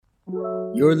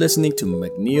You're listening to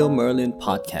McNeil Merlin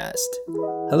Podcast.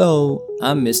 Hello,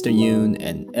 I'm Mr. Yoon,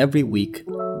 and every week,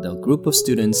 the group of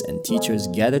students and teachers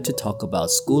gather to talk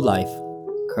about school life,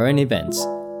 current events,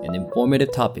 and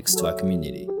informative topics to our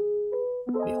community.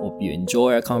 We hope you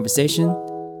enjoy our conversation,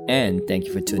 and thank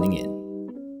you for tuning in.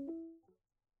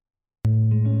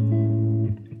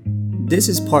 This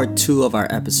is part 2 of our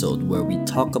episode where we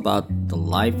talk about the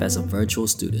life as a virtual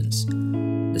student.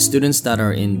 The students that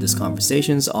are in these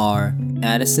conversations are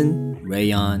Addison,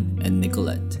 Rayon, and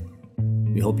Nicolette.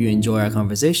 We hope you enjoy our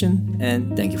conversation,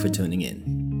 and thank you for tuning in.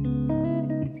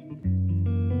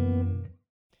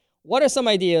 What are some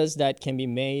ideas that can be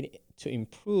made to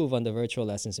improve on the virtual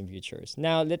lessons in futures?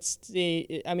 Now, let's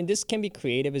see. This can be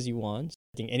creative as you want.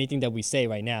 I think anything that we say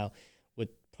right now would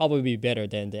probably be better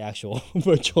than the actual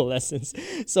virtual lessons.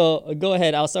 So go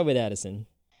ahead. I'll start with Addison.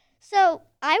 So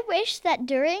I wish that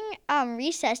during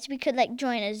recess we could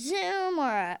join a Zoom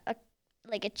or a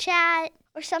chat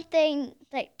or something,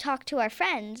 talk to our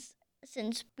friends,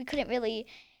 since we couldn't really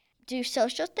do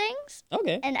social things.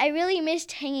 Okay. And I really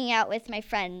missed hanging out with my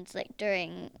friends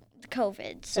during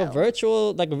COVID. So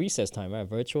virtual, like a recess time, right?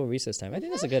 Virtual recess time. I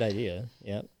think that's a good idea.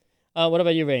 Yeah. What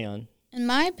about you, Rayon? In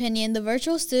my opinion, the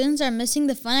virtual students are missing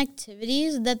the fun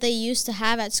activities that they used to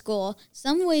have at school.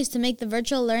 Some ways to make the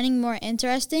virtual learning more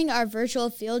interesting are virtual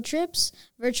field trips,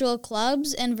 virtual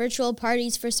clubs, and virtual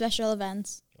parties for special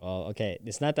events. Oh, okay.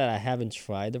 It's not that I haven't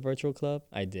tried the virtual club.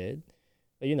 I did.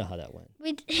 But you know how that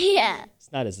went. Yeah.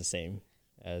 It's not as the same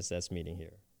as meeting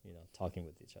here, talking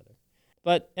with each other.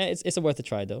 But it's worth a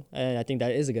try, though. And I think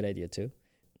that is a good idea, too.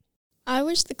 I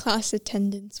wish the class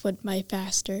attendance went by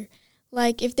faster.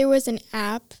 If there was an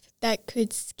app that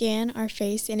could scan our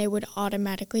face and it would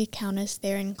automatically count us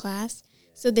there in class,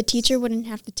 so the teacher wouldn't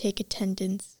have to take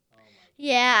attendance.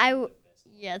 Yeah,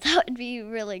 that would be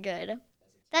really good.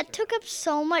 That took up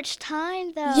so much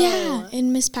time, though. Yeah,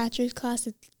 in Miss Patrick's class,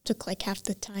 it took half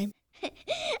the time. I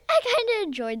kind of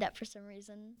enjoyed that for some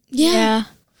reason. Yeah.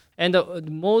 And the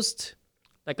most,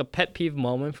 a pet peeve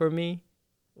moment for me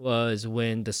was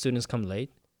when the students come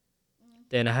late.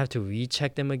 Then I have to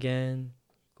recheck them again,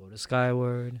 go to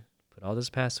Skyward, put all those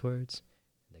passwords,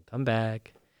 and then come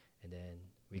back, and then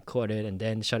record it, and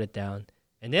then shut it down.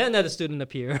 And then another student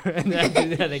appear, and then I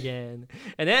do that again.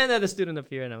 And then another student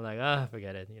appear, and I'm like,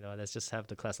 forget it. Let's just have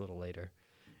the class a little later.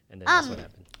 And then that's what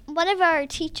happened. One of our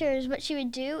teachers, what she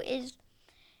would do is,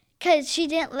 because she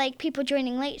didn't like people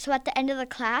joining late, so at the end of the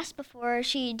class, before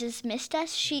she dismissed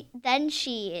us, she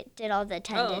did all the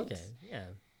attendance. Oh, okay, yeah.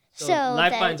 So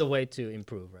life finds a way to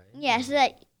improve, right? Yeah, so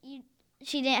that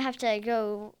she didn't have to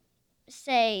go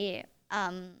say,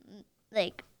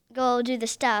 go do the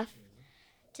stuff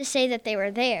to say that they were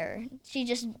there. She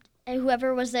just,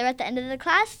 whoever was there at the end of the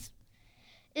class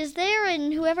is there,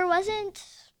 and whoever wasn't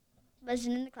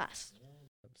in the class.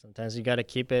 Sometimes you got to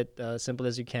keep it simple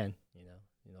as you can,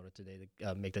 in order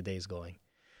to make the days going.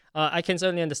 I can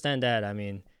certainly understand that.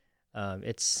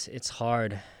 It's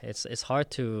hard. It's hard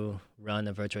to run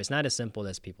a virtual. It's not as simple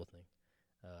as people think,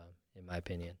 in my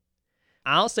opinion.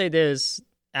 I'll say this,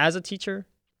 as a teacher,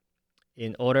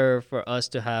 in order for us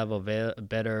to have a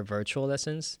better virtual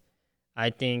lessons, I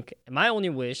think my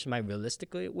realistic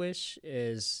wish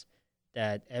is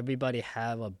that everybody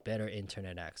have a better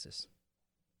internet access,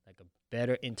 a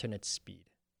better internet speed.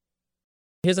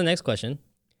 Here's the next question.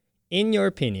 In your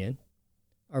opinion,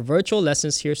 are virtual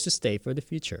lessons here to stay for the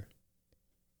future?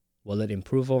 Will it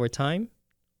improve over time?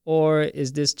 Or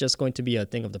is this just going to be a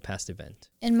thing of the past event?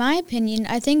 In my opinion,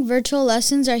 I think virtual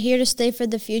lessons are here to stay for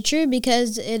the future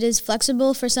because it is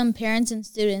flexible for some parents and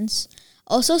students.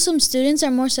 Also, some students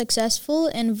are more successful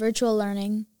in virtual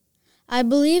learning. I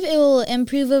believe it will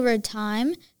improve over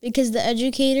time because the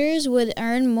educators would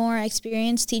earn more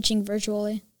experience teaching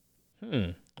virtually.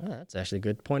 That's actually a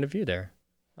good point of view there.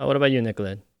 What about you,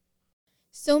 Nicolette?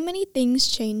 So many things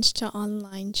changed to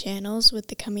online channels with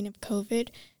the coming of COVID.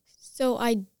 So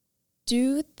I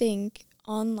do think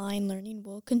online learning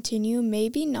will continue,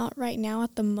 maybe not right now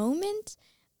at the moment,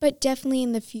 but definitely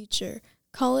in the future.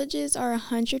 Colleges are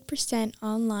 100%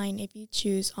 online if you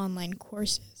choose online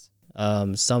courses.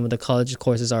 Some of the college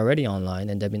courses are already online,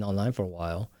 and they've been online for a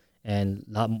while. And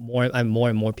more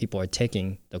and more people are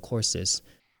taking the courses.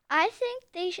 I think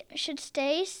they should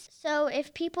stay, so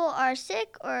if people are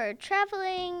sick or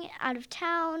traveling out of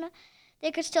town, they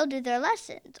could still do their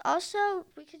lessons. Also,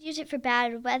 we could use it for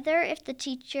bad weather if the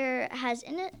teacher has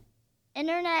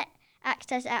internet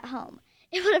access at home.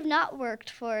 It would have not worked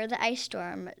for the ice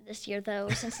storm this year, though,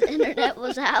 since the internet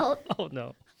was out. Oh,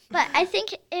 no. But I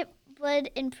think it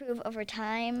would improve over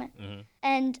time.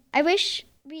 And I wish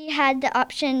we had the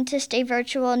option to stay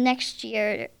virtual next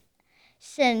year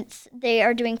since they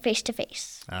are doing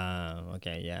face-to-face.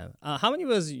 Okay, yeah. How many of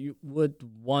us you would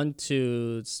want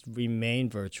to remain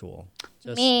virtual?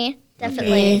 Me,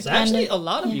 definitely. Okay. It's actually a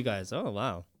lot of you guys. Oh,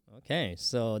 wow. Okay,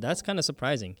 so that's kind of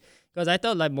surprising because I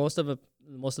thought like most of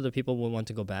the people would want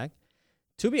to go back.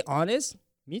 To be honest,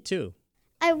 me too.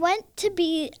 I want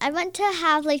to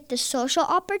have like the social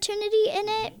opportunity in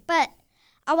it, but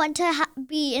I want to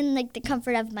be in like the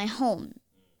comfort of my home.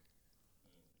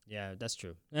 Yeah, that's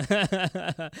true.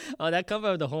 Oh, that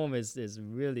cover of the home is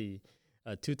really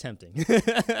too tempting.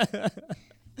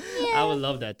 I would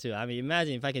love that too. I mean,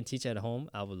 imagine if I can teach at home.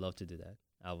 I would love to do that.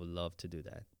 I would love to do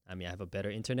that. I mean, I have a better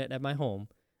internet at my home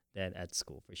than at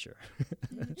school for sure.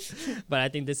 But I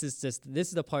think this is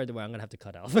the part where I'm gonna have to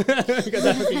cut off because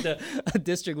I don't think the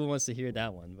district wants to hear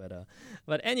that one.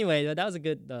 But anyway, that was a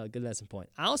good lesson point.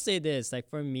 I'll say this: like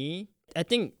for me, I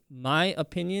think my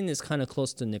opinion is kind of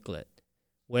close to Nicolette,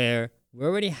 where we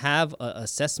already have an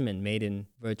assessment made in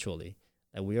virtually.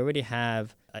 Like we already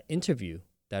have an interview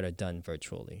that are done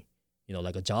virtually. You know,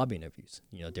 like a job interviews.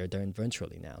 You know, they're done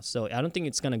virtually now. So I don't think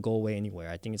it's gonna go away anywhere.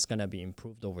 I think it's gonna be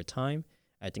improved over time.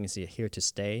 I think it's here to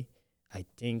stay. I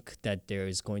think that there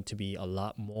is going to be a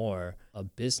lot more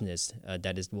of business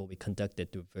that will be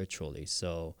conducted through virtually.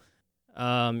 So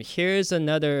here's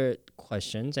another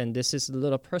question, and this is a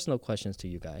little personal questions to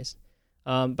you guys.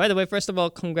 By the way, first of all,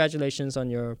 congratulations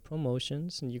on your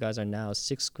promotions. You guys are now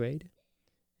 6th grade.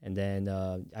 And then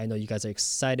I know you guys are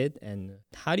excited. And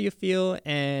how do you feel?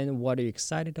 And what are you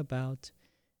excited about?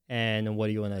 And what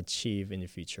do you want to achieve in the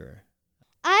future?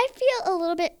 I feel a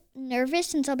little bit nervous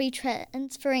since I'll be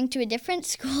transferring to a different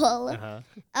school.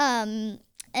 And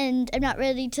I'm not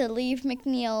ready to leave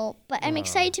McNeil, but I'm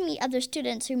excited to meet other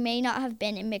students who may not have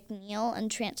been in McNeil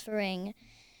and transferring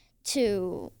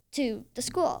to the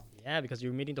school. Yeah, because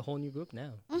you're meeting the whole new group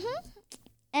now. Mm-hmm.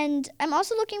 And I'm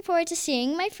also looking forward to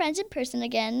seeing my friends in person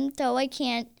again, though I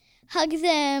can't hug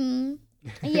them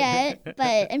yet,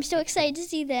 but I'm still excited to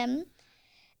see them.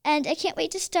 And I can't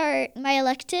wait to start my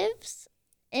electives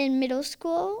in middle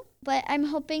school. What I'm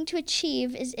hoping to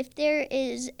achieve is if there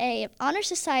is a honor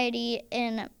society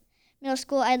in middle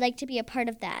school, I'd like to be a part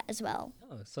of that as well.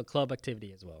 Oh, so club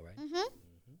activity as well, right? Mm-hmm.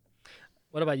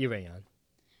 What about you, Rayan?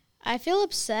 I feel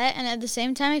upset, and at the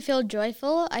same time, I feel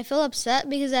joyful. I feel upset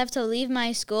because I have to leave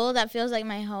my school that feels like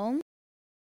my home.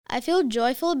 I feel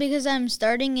joyful because I'm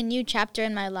starting a new chapter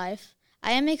in my life.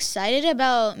 I am excited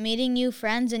about meeting new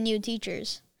friends and new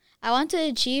teachers. I want to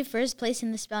achieve first place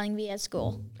in the spelling bee at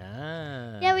school.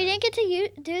 Yeah, we didn't get to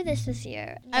do this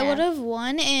year. Yeah. I would have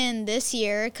won in this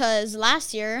year because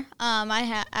last year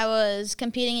I was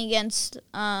competing against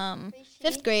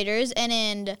 5th graders, and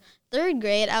in 3rd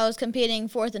grade I was competing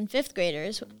 4th and 5th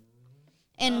graders.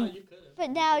 And but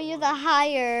now you're the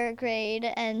higher grade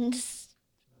and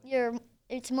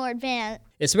it's more advanced.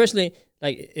 Especially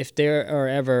like if there are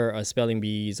ever spelling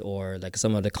bees or like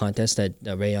some of the contests that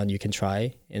Rayan you can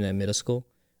try in a middle school,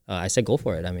 I said go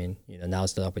for it. I mean,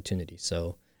 now's the opportunity.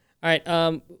 So, all right.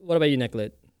 What about you,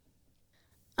 Nicolette?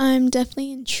 I'm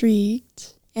definitely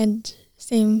intrigued and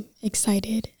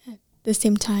excited at the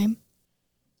same time.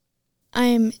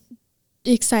 I'm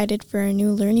excited for a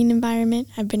new learning environment.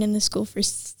 I've been in the school for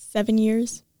 7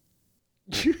 years.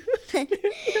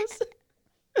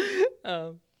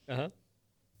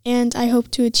 And I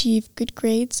hope to achieve good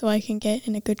grades so I can get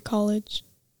in a good college.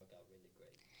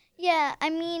 Yeah, I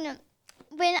mean,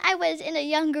 when I was in a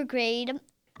younger grade,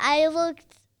 I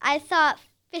thought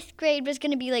 5th grade was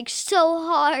going to be like so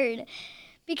hard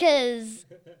because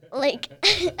like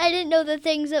I didn't know the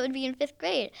things that would be in 5th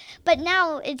grade. But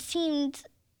now it seemed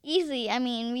easy. I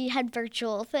mean, we had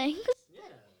virtual things.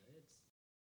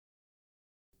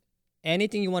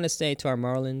 Anything you want to say to our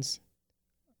Marlins?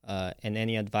 And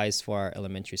any advice for our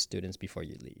elementary students before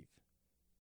you leave?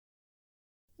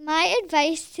 My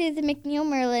advice to the McNeil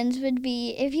Merlins would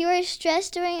be if you are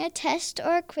stressed during a test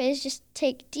or a quiz, just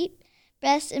take deep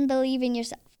breaths and believe in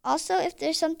yourself. Also, if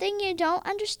there's something you don't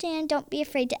understand, don't be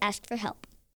afraid to ask for help.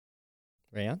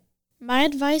 Rayan? My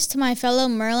advice to my fellow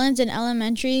Merlins and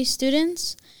elementary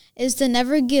students is to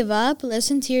never give up,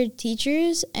 listen to your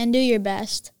teachers, and do your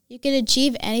best. You can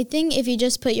achieve anything if you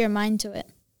just put your mind to it.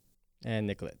 And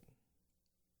Nicolette?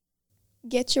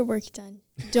 Get your work done.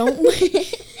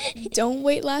 Don't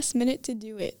wait last minute to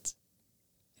do it.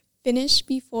 Finish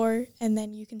before, and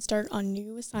then you can start on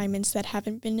new assignments that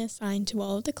haven't been assigned to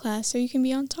all of the class so you can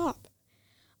be on top.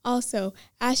 Also,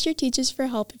 ask your teachers for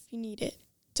help if you need it.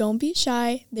 Don't be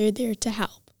shy. They're there to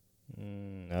help.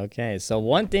 Okay, so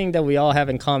one thing that we all have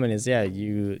in common is,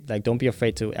 you don't be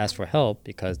afraid to ask for help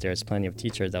because there's plenty of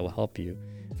teachers that will help you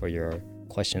for your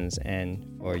questions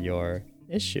and for your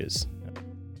issues.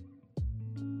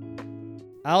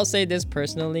 I'll say this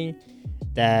personally,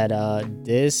 that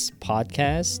this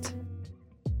podcast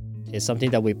is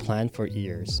something that we planned for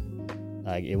years.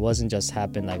 Like, it wasn't just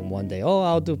happen like one day, oh,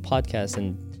 I'll do podcast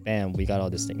and bam, we got all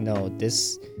this thing. No,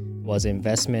 this was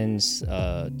investments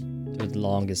to the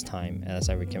longest time, as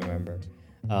I can remember.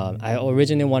 I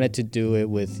originally wanted to do it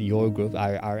with your group,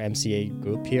 our MCA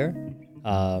group here,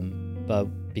 but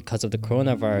because of the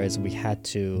coronavirus, we had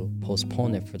to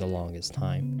postpone it for the longest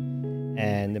time.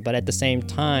 But at the same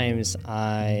times,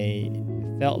 I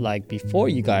felt like before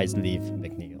you guys leave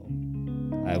McNeil,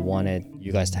 I wanted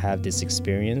you guys to have this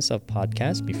experience of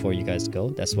podcast before you guys go.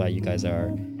 That's why you guys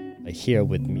are here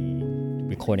with me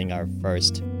recording our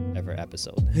first ever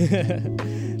episode.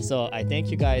 So I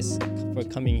thank you guys for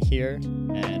coming here,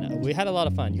 and we had a lot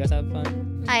of fun. You guys have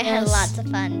fun? I had lots of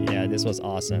fun. Yeah, this was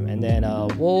awesome. And then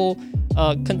we'll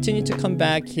continue to come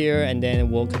back here, and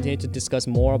then we'll continue to discuss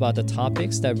more about the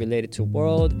topics that related to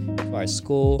world, to our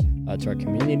school, to our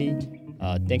community.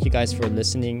 Thank you guys for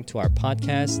listening to our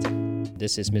podcast.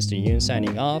 This is Mr. Yoon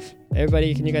signing off.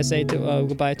 Everybody, can you guys say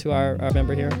goodbye to our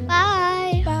member here?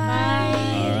 Bye. Bye.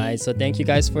 All right, so thank you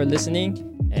guys for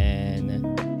listening, and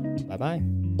bye-bye.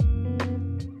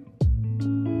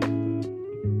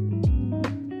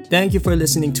 Thank you for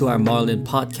listening to our Marlin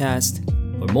podcast.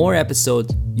 For more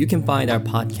episodes, you can find our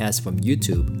podcast from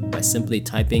YouTube by simply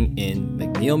typing in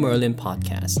McNeil Merlin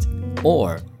Podcast,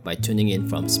 or by tuning in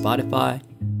from Spotify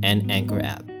and Anchor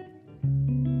app.